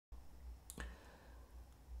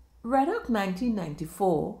Reddock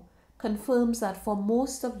 1994 confirms that for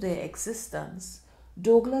most of their existence,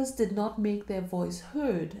 Douglas did not make their voice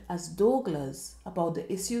heard as Douglas about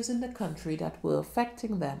the issues in the country that were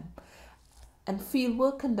affecting them, and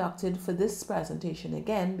fieldwork conducted for this presentation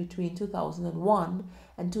again between 2001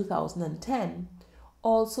 and 2010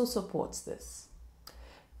 also supports this.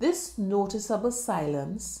 This noticeable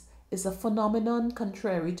silence is a phenomenon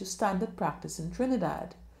contrary to standard practice in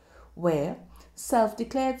Trinidad, where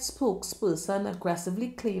self-declared spokesperson aggressively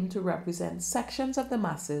claim to represent sections of the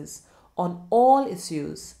masses on all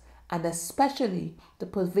issues and especially the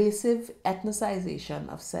pervasive ethnicization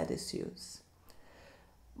of said issues.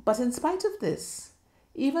 But in spite of this,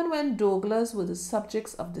 even when Douglas were the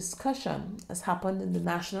subjects of discussion, as happened in the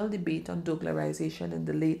national debate on Douglarization in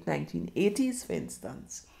the late 1980s, for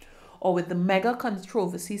instance, or with the mega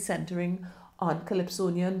controversy centering on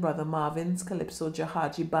Calypsonian Brother Marvin's Calypso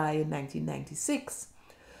Jahaji Bai in 1996,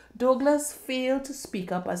 Douglas failed to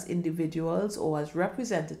speak up as individuals or as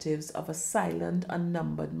representatives of a silent,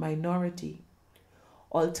 unnumbered minority.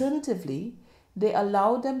 Alternatively, they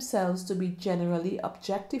allowed themselves to be generally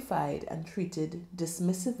objectified and treated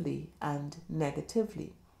dismissively and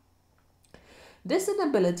negatively. This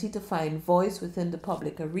inability to find voice within the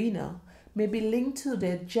public arena may be linked to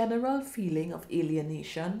their general feeling of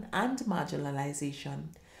alienation and marginalization,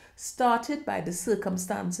 started by the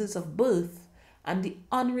circumstances of birth and the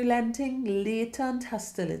unrelenting latent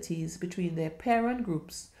hostilities between their parent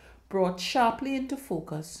groups brought sharply into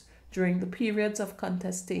focus during the periods of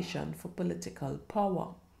contestation for political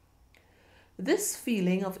power. This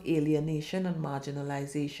feeling of alienation and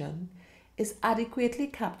marginalization is adequately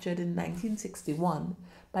captured in 1961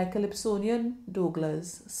 by Calypsonian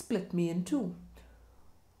Douglas' Split Me in Two,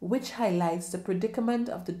 which highlights the predicament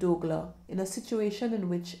of the Dougla in a situation in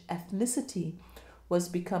which ethnicity was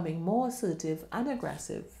becoming more assertive and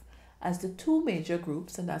aggressive as the two major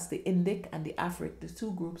groups, and that's the Indic and the Afric, the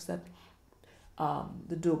two groups that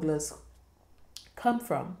the Douglas come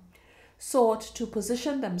from, sought to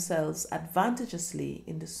position themselves advantageously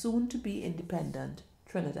in the soon-to-be independent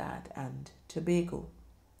Trinidad and Tobago.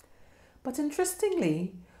 But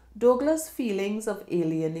interestingly, Douglas' feelings of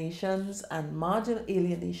alienation and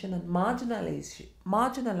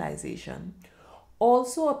marginalization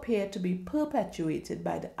also appear to be perpetuated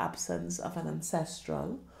by the absence of an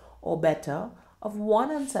ancestral, or better, of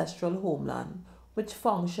one ancestral homeland which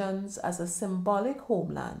functions as a symbolic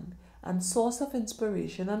homeland and source of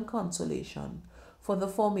inspiration and consolation for the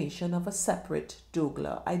formation of a separate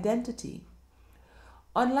Dougla identity.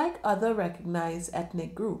 Unlike other recognized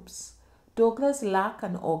ethnic groups, Douglas lack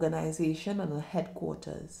an organization and a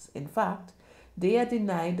headquarters. In fact, they are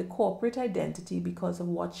denied the corporate identity because of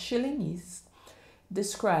what Schilling's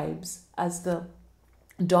describes as the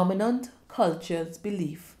dominant culture's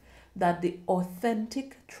belief that the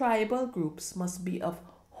authentic tribal groups must be of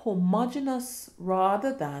homogeneous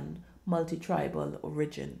rather than multi-tribal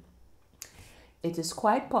origin. It is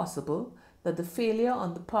quite possible that the failure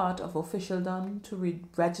on the part of officialdom to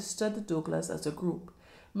register the Douglas as a group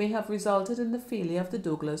may have resulted in the failure of the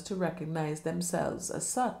Douglas to recognize themselves as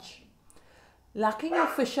such. Lacking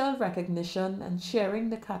official recognition and sharing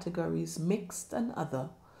the categories mixed and other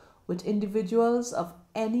with individuals of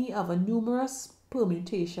any of a numerous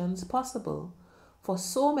permutations possible for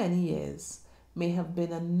so many years may have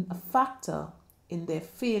been a factor in their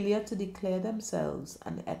failure to declare themselves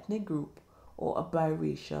an ethnic group or a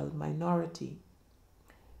biracial minority.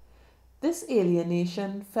 This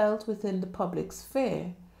alienation felt within the public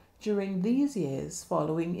sphere during these years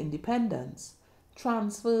following independence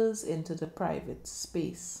transfers into the private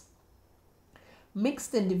space.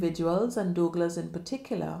 Mixed individuals, and Douglas in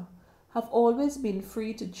particular, have always been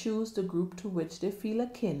free to choose the group to which they feel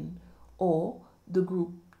akin or the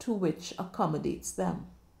group to which accommodates them.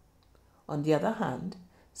 On the other hand,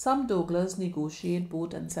 some Douglas negotiate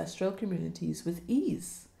both ancestral communities with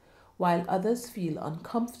ease, while others feel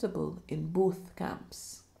uncomfortable in both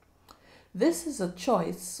camps. This is a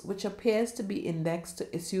choice which appears to be indexed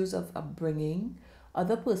to issues of upbringing,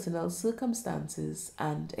 other personal circumstances,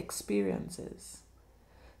 and experiences.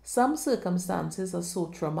 Some circumstances are so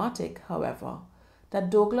traumatic, however, that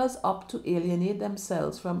Douglas opt to alienate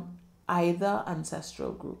themselves from either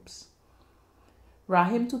ancestral groups.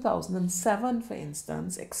 Rahim 2007, for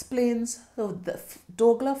instance, explains her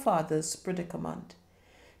Dougla father's predicament.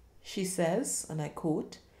 She says, and I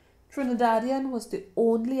quote, "Trinidadian was the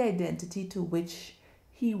only identity to which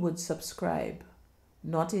he would subscribe,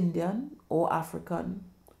 not Indian or African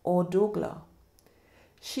or Dougla."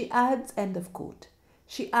 She adds, end of quote.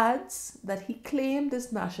 She adds that he claimed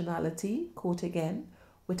this nationality, quote again,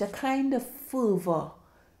 with a kind of fervor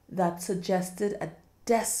that suggested a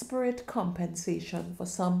desperate compensation for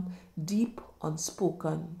some deep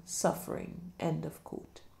unspoken suffering. End of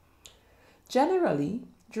quote. Generally,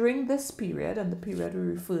 during this period, and the period we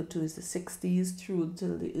refer to as the 60s through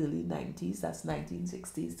till the early 90s, that's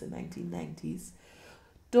 1960s to 1990s,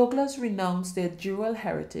 Douglas renounced their dual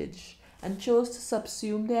heritage and chose to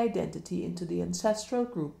subsume their identity into the ancestral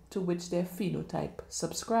group to which their phenotype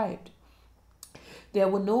subscribed. There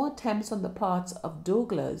were no attempts on the part of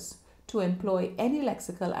Douglas to employ any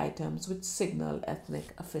lexical items which signal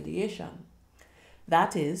ethnic affiliation.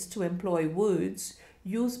 That is, to employ words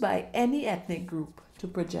used by any ethnic group to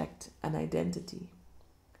project an identity.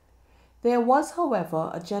 There was,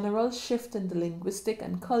 however, a general shift in the linguistic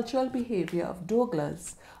and cultural behavior of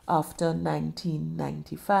Douglas after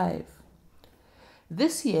 1995.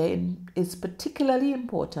 This year is particularly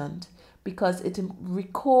important because it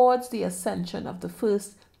records the ascension of the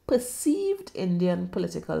first perceived Indian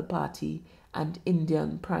political party and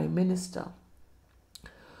Indian Prime Minister.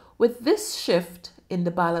 With this shift in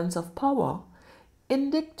the balance of power,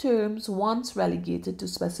 Indic terms once relegated to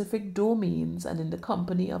specific domains and in the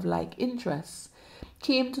company of like interests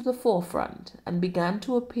came to the forefront and began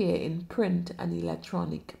to appear in print and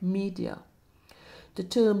electronic media. The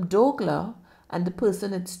term Dogla and the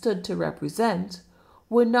person it stood to represent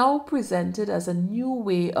were now presented as a new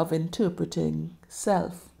way of interpreting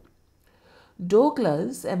self.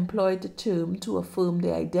 Douglas employed the term to affirm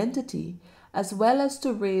their identity as well as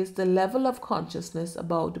to raise the level of consciousness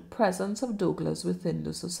about the presence of Douglas within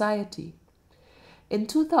the society. In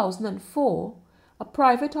 2004, a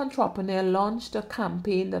private entrepreneur launched a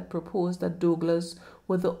campaign that proposed that Douglas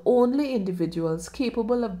were the only individuals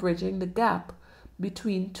capable of bridging the gap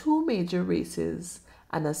between two major races,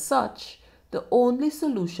 and as such, the only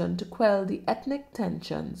solution to quell the ethnic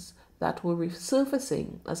tensions that were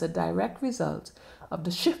resurfacing as a direct result of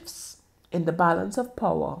the shifts in the balance of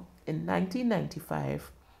power in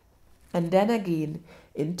 1995 and then again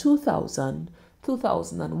in 2000,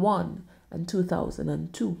 2001 and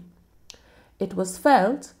 2002. It was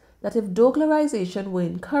felt that if Douglarization were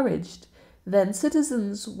encouraged, then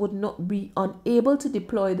citizens would not be unable to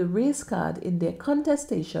deploy the race card in their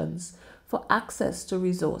contestations for access to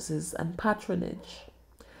resources and patronage.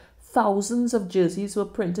 Thousands of jerseys were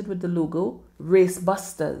printed with the logo Race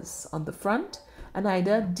Busters on the front and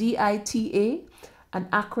either DITA, an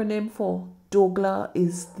acronym for Dougla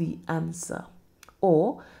is the answer,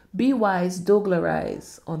 or Be Wise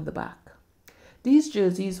Douglarize on the back. These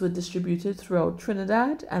jerseys were distributed throughout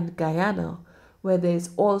Trinidad and Guyana, where there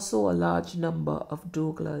is also a large number of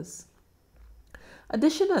Douglas.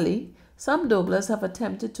 Additionally, some Douglas have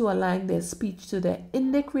attempted to align their speech to their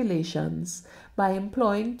Indic relations by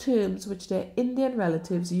employing terms which their Indian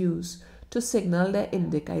relatives use to signal their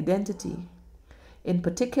Indic identity. In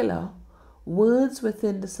particular, words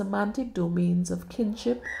within the semantic domains of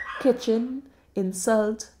kinship, kitchen,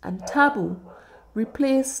 insult, and taboo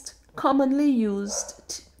replaced commonly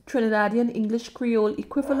used Trinidadian English Creole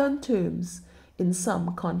equivalent terms in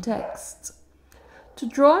some contexts. To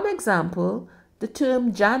draw an example, the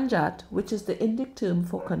term Janjat, which is the Indic term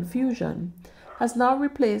for confusion, has now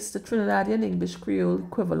replaced the Trinidadian English Creole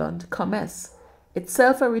equivalent Commerce,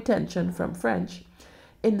 itself a retention from French,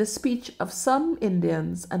 in the speech of some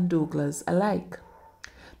Indians and Douglas alike.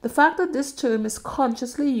 The fact that this term is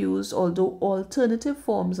consciously used, although alternative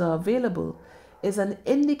forms are available, is an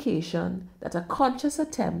indication that a conscious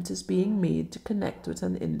attempt is being made to connect with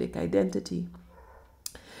an Indic identity.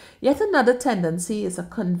 Yet another tendency is a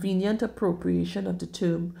convenient appropriation of the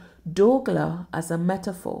term Dougla as a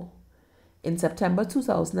metaphor. In September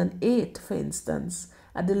 2008, for instance,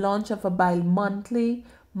 at the launch of a bi-monthly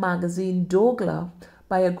magazine Dougla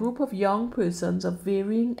by a group of young persons of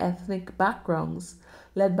varying ethnic backgrounds,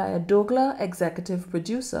 led by a Dougla executive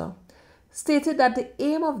producer, stated that the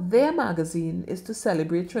aim of their magazine is to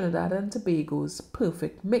celebrate Trinidad and Tobago's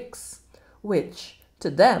perfect mix, which,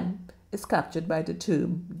 to them, is captured by the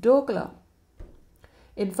term Dougla.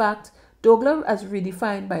 In fact, Dougla, as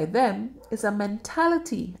redefined by them, is a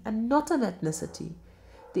mentality and not an ethnicity.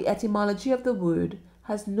 The etymology of the word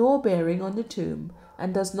has no bearing on the term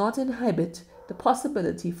and does not inhibit the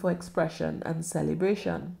possibility for expression and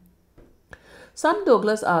celebration. Some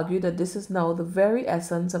Douglas argue that this is now the very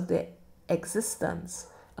essence of their existence,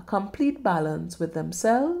 a complete balance with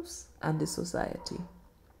themselves and the society.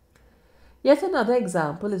 Yet another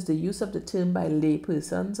example is the use of the term by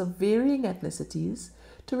laypersons of varying ethnicities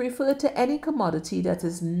to refer to any commodity that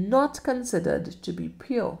is not considered to be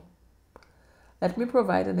pure. Let me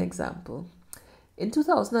provide an example. In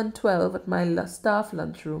 2012, at my staff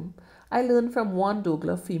lunchroom, I learned from one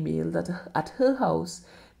Douglas female that at her house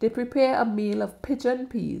they prepare a meal of pigeon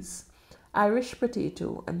peas, Irish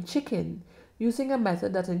potato, and chicken using a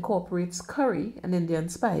method that incorporates curry, an Indian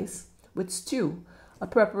spice, with stew, a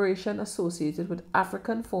preparation associated with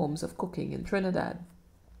African forms of cooking in Trinidad,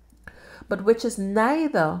 but which is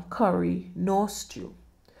neither curry nor stew.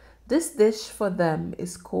 This dish for them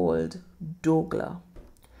is called Douglas.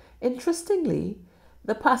 Interestingly,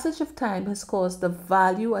 the passage of time has caused the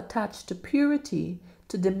value attached to purity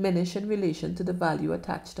to diminish in relation to the value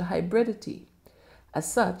attached to hybridity.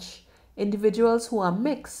 As such, individuals who are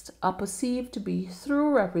mixed are perceived to be true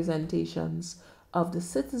representations of the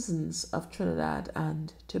citizens of Trinidad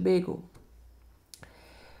and Tobago.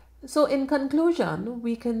 So, in conclusion,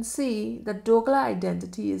 we can see that Douglas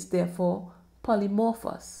identity is therefore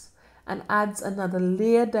polymorphous and adds another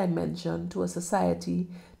layered dimension to a society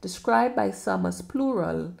described by some as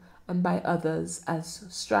plural and by others as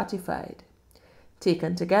stratified.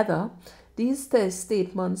 Taken together, these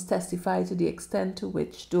statements testify to the extent to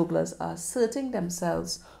which Douglas are asserting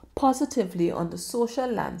themselves positively on the social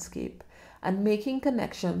landscape and making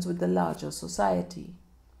connections with the larger society.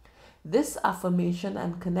 This affirmation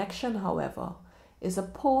and connection, however, is a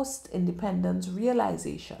post-independence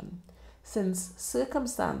realization, since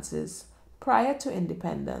circumstances prior to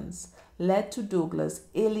independence led to Douglas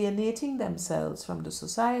alienating themselves from the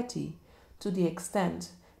society to the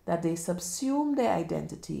extent that they subsume their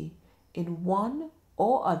identity in one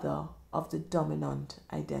or other of the dominant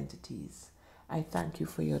identities. I thank you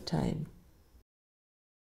for your time.